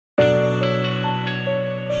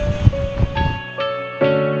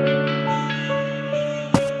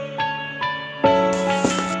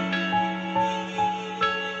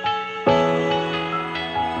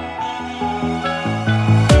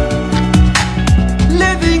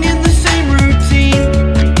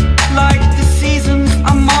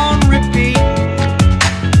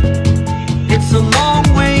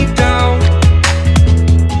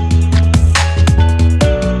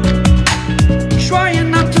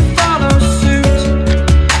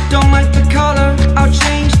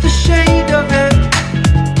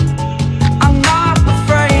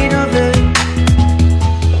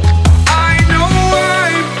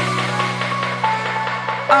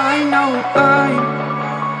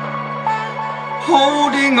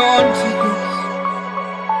holding on to this,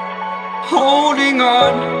 holding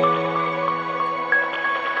on.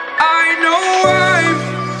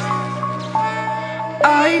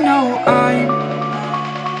 I know I'm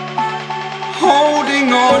holding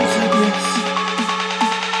on to this,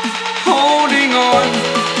 holding on.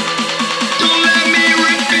 Don't let me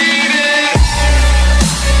repeat it.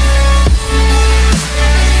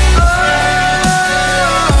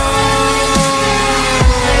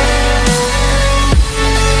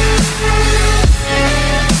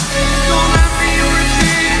 Don't let me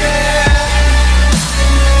repeat it.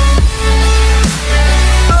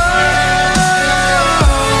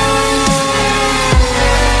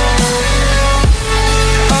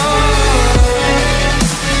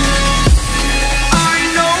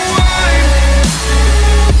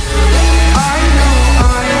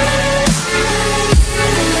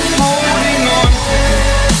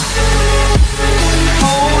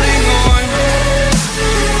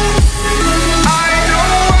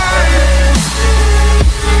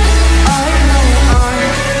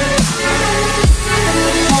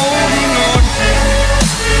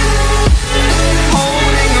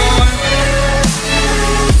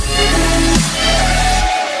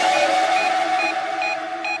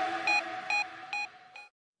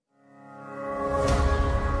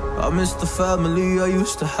 I miss the family I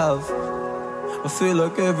used to have. I feel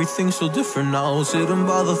like everything's so different now. Sitting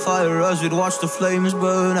by the fire as we'd watch the flames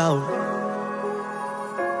burn out.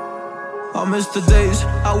 I miss the days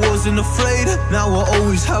I wasn't afraid. Now I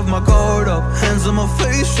always have my guard up, hands on my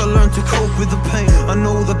face. I learned to cope with the pain. I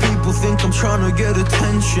know that people think I'm trying to get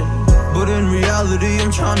attention, but in reality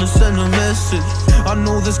I'm trying to send a message. I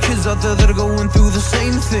know there's kids out there that are going through the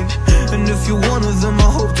same thing, and if you're one of them, I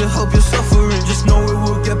hope to help your suffering. Just know it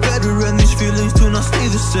will get better, and these feelings do not stay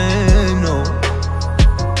the same. No,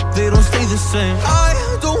 they don't stay the same.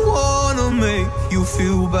 I don't wanna make you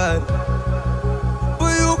feel bad,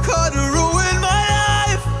 but you kinda ruined my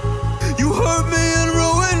life. You hurt me and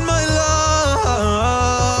ruined my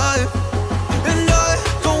life, and I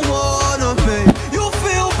don't wanna make you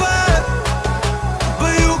feel bad,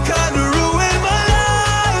 but you kinda ruined my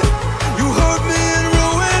life. You hurt me and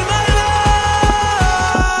ruined my life.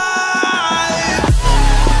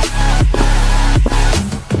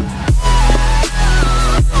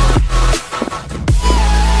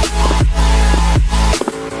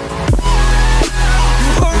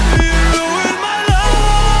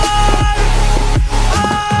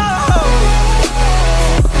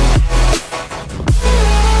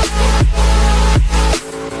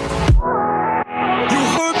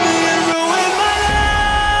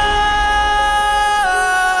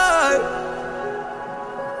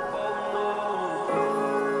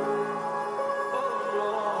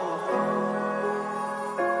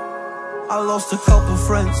 I lost a couple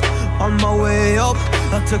friends on my way up.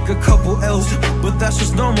 I took a couple L's, but that's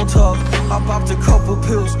just normal talk. I popped a couple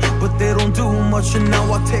pills, but they don't do much. And now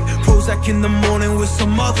I take Prozac in the morning with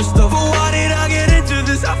some other stuff. But why did I get into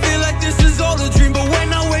this? I feel like this is all a dream. But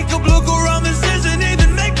when I wake